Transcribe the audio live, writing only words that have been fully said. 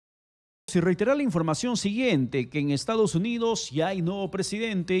Si reiterar la información siguiente, que en Estados Unidos ya hay nuevo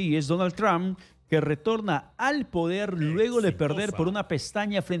presidente y es Donald Trump, que retorna al poder luego de perder por una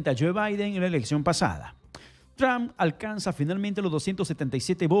pestaña frente a Joe Biden en la elección pasada. Trump alcanza finalmente los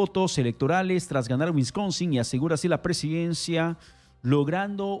 277 votos electorales tras ganar Wisconsin y asegura así la presidencia,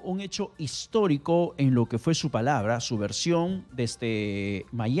 logrando un hecho histórico en lo que fue su palabra, su versión desde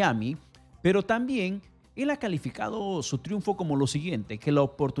Miami, pero también él ha calificado su triunfo como lo siguiente, que la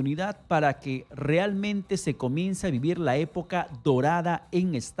oportunidad para que realmente se comience a vivir la época dorada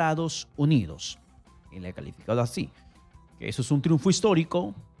en Estados Unidos. Él ha calificado así, que eso es un triunfo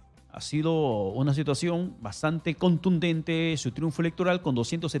histórico, ha sido una situación bastante contundente su triunfo electoral con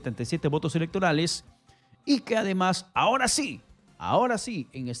 277 votos electorales y que además, ahora sí,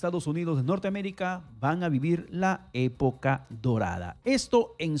 en Estados Unidos de Norteamérica van a vivir la época dorada.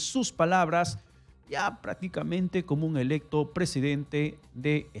 Esto en sus palabras, ya prácticamente como un electo presidente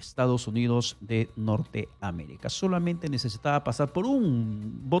de Estados Unidos de Norteamérica. Solamente necesitaba pasar por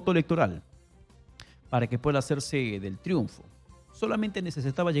un voto electoral para que pueda hacerse del triunfo. Solamente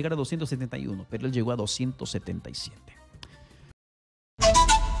necesitaba llegar a 271, pero él llegó a 277.